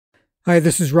Hi,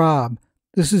 this is Rob.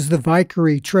 This is the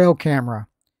Vikeri trail camera.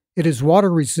 It is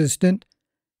water resistant.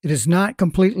 It is not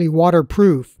completely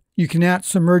waterproof. You cannot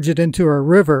submerge it into a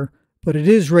river, but it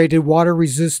is rated water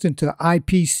resistant to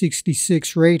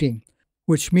IP66 rating,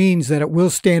 which means that it will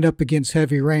stand up against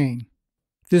heavy rain.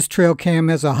 This trail cam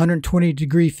has a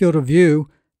 120-degree field of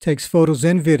view, takes photos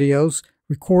and videos,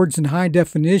 records in high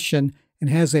definition,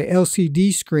 and has a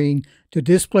LCD screen to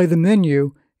display the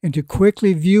menu and to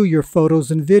quickly view your photos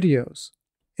and videos.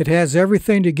 It has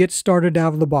everything to get started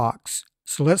out of the box.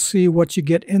 So let's see what you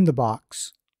get in the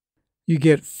box. You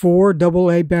get 4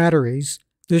 AA batteries.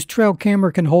 This trail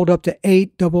camera can hold up to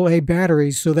 8 AA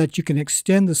batteries so that you can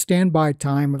extend the standby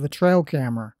time of the trail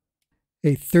camera.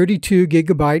 A 32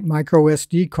 gigabyte micro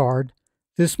SD card.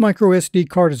 This micro SD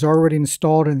card is already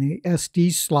installed in the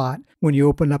SD slot when you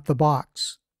open up the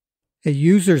box. A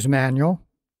user's manual.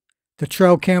 The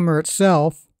trail camera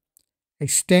itself. A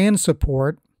stand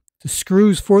support, the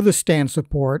screws for the stand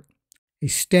support, a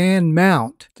stand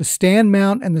mount. The stand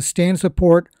mount and the stand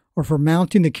support are for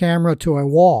mounting the camera to a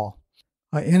wall,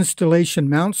 an installation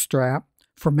mount strap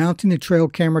for mounting the trail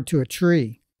camera to a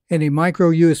tree, and a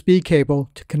micro USB cable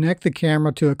to connect the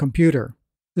camera to a computer.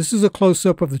 This is a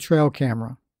close-up of the trail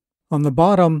camera. On the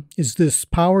bottom is this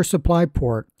power supply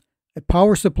port. A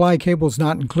power supply cable is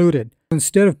not included.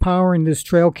 Instead of powering this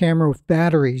trail camera with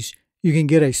batteries, you can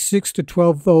get a 6 to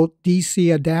 12 volt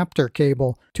DC adapter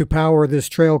cable to power this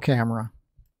trail camera.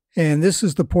 And this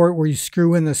is the port where you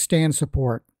screw in the stand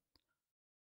support.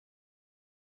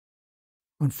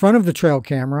 On front of the trail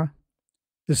camera,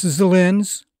 this is the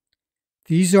lens.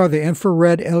 These are the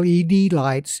infrared LED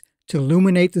lights to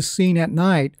illuminate the scene at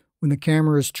night when the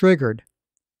camera is triggered.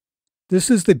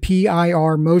 This is the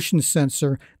PIR motion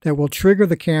sensor that will trigger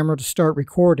the camera to start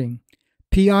recording.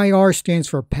 PIR stands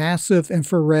for Passive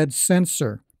Infrared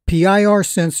Sensor. PIR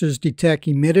sensors detect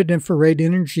emitted infrared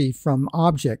energy from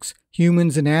objects,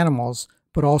 humans and animals,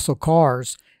 but also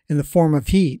cars, in the form of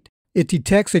heat. It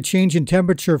detects a change in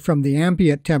temperature from the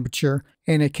ambient temperature,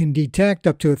 and it can detect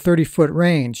up to a 30-foot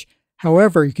range.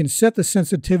 However, you can set the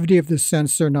sensitivity of this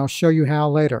sensor, and I'll show you how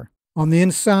later. On the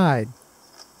inside,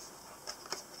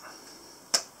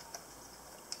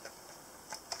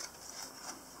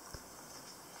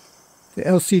 the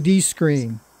LCD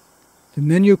screen, the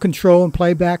menu control and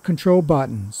playback control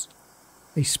buttons,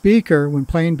 a speaker when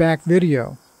playing back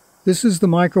video. This is the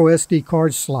micro SD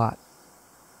card slot,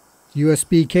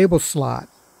 USB cable slot,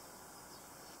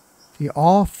 the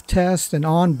off, test, and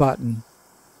on button.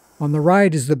 On the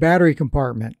right is the battery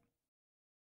compartment.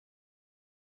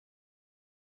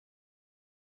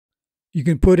 You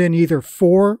can put in either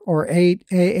 4 or 8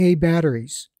 AA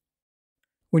batteries.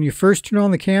 When you first turn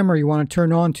on the camera, you want to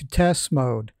turn on to test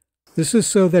mode. This is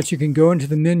so that you can go into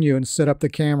the menu and set up the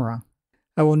camera.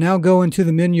 I will now go into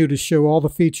the menu to show all the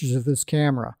features of this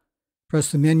camera.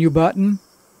 Press the menu button.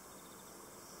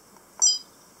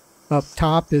 Up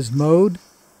top is mode.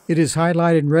 It is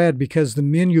highlighted in red because the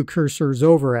menu cursor is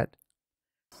over it.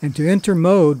 And to enter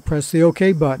mode, press the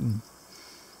OK button.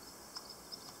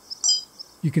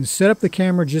 You can set up the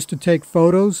camera just to take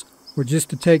photos or just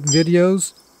to take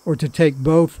videos, or to take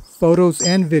both photos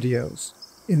and videos.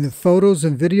 In the photos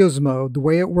and videos mode, the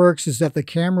way it works is that the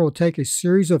camera will take a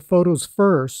series of photos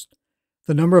first,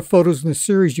 the number of photos in the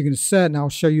series you can set, and I'll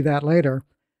show you that later,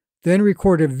 then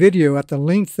record a video at the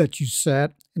length that you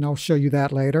set, and I'll show you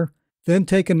that later, then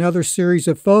take another series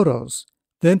of photos,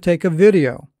 then take a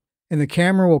video, and the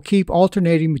camera will keep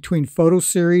alternating between photo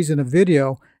series and a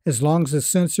video as long as the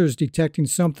sensor is detecting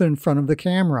something in front of the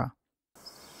camera.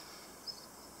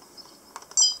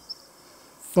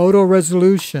 Photo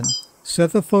resolution.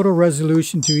 Set the photo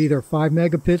resolution to either 5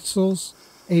 megapixels,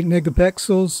 8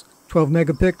 megapixels, 12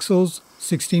 megapixels,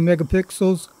 16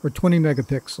 megapixels, or 20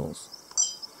 megapixels.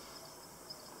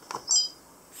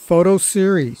 Photo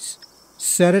series.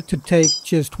 Set it to take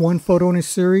just 1 photo in a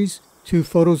series, 2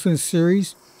 photos in a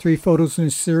series, 3 photos in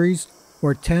a series,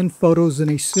 or 10 photos in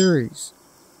a series.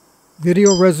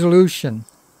 Video resolution.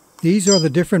 These are the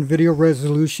different video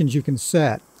resolutions you can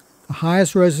set. The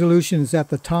highest resolution is at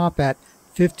the top at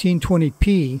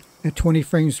 1520p at 20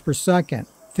 frames per second.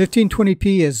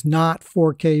 1520p is not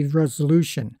 4K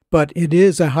resolution, but it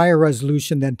is a higher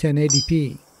resolution than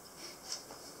 1080p.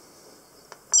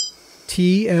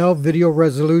 TL video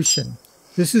resolution.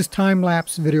 This is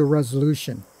time-lapse video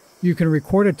resolution. You can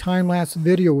record a time-lapse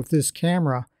video with this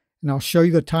camera, and I'll show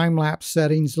you the time-lapse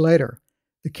settings later.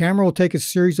 The camera will take a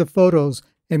series of photos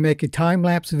and make a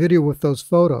time-lapse video with those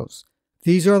photos.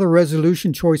 These are the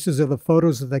resolution choices of the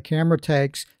photos that the camera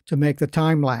takes to make the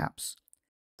time lapse.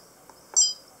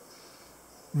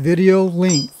 Video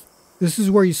length. This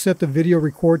is where you set the video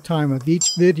record time of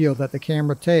each video that the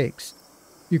camera takes.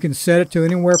 You can set it to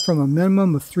anywhere from a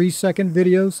minimum of 3-second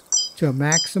videos to a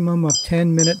maximum of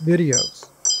 10-minute videos.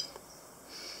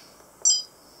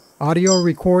 Audio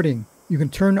recording. You can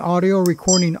turn audio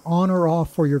recording on or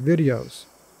off for your videos.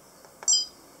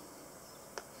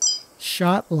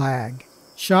 Shot lag.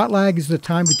 Shot lag is the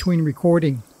time between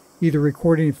recording, either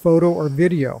recording a photo or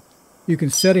video. You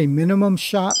can set a minimum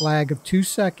shot lag of 2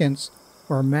 seconds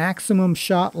or a maximum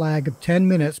shot lag of 10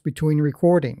 minutes between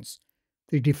recordings.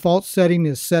 The default setting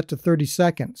is set to 30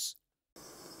 seconds.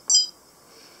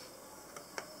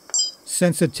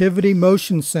 Sensitivity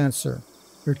motion sensor.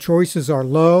 Your choices are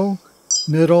low,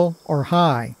 middle, or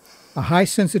high. A high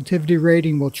sensitivity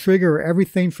rating will trigger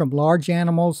everything from large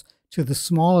animals to the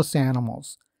smallest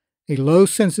animals. A low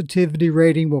sensitivity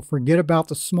rating will forget about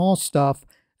the small stuff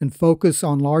and focus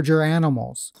on larger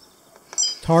animals.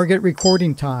 Target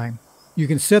recording time. You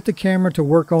can set the camera to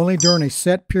work only during a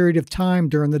set period of time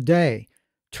during the day.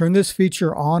 Turn this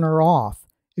feature on or off.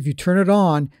 If you turn it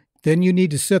on, then you need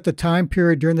to set the time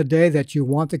period during the day that you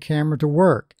want the camera to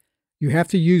work. You have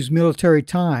to use military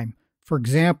time. For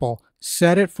example,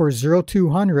 set it for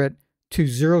 0200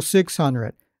 to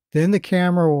 0600. Then the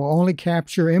camera will only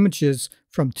capture images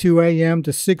from 2 a.m.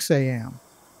 to 6 a.m.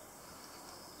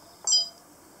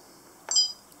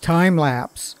 Time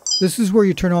lapse. This is where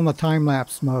you turn on the time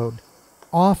lapse mode.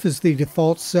 Off is the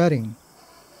default setting.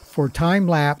 For time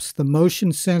lapse, the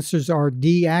motion sensors are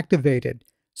deactivated,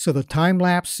 so the time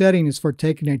lapse setting is for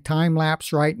taking a time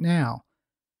lapse right now.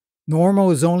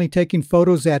 Normal is only taking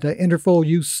photos at an interval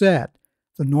you set.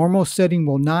 The normal setting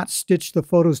will not stitch the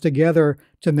photos together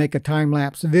to make a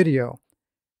time-lapse video.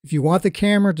 If you want the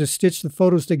camera to stitch the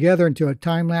photos together into a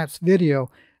time-lapse video,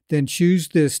 then choose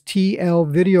this TL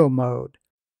video mode.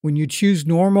 When you choose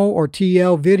normal or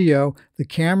TL video, the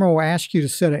camera will ask you to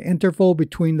set an interval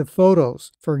between the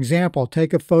photos. For example,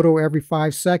 take a photo every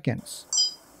 5 seconds.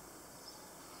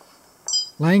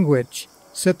 Language.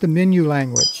 Set the menu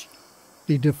language.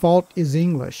 The default is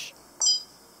English.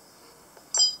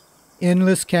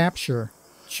 Endless capture.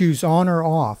 Choose on or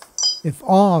off. If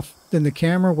off, then the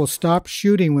camera will stop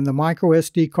shooting when the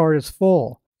microSD card is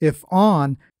full. If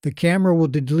on, the camera will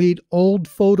delete old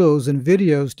photos and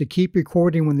videos to keep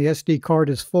recording when the SD card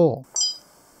is full.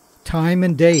 Time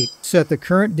and date. Set the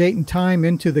current date and time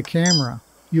into the camera.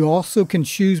 You also can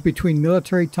choose between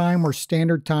military time or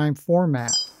standard time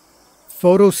format.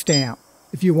 Photo stamp.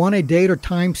 If you want a date or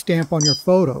time stamp on your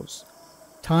photos.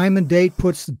 Time and date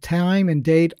puts the time and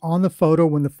date on the photo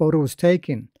when the photo was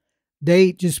taken.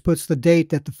 Date just puts the date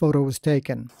that the photo was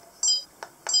taken.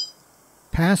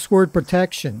 Password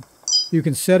protection. You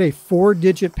can set a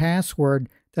 4-digit password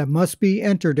that must be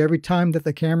entered every time that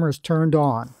the camera is turned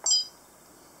on.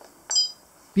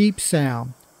 Beep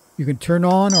sound. You can turn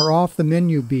on or off the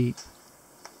menu beep.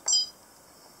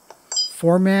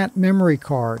 Format memory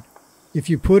card. If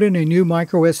you put in a new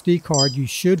microSD card, you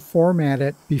should format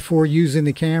it before using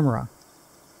the camera.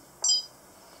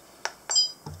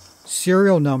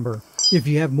 Serial number. If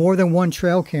you have more than one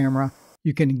trail camera,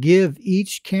 you can give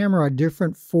each camera a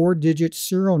different 4-digit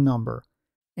serial number.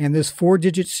 And this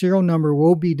 4-digit serial number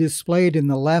will be displayed in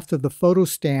the left of the photo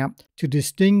stamp to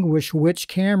distinguish which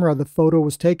camera the photo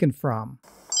was taken from.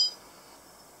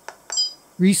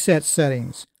 Reset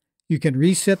settings. You can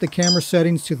reset the camera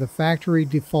settings to the factory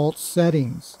default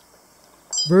settings.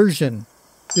 Version.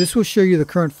 This will show you the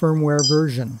current firmware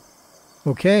version.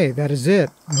 Okay, that is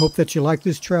it. I hope that you like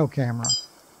this trail camera.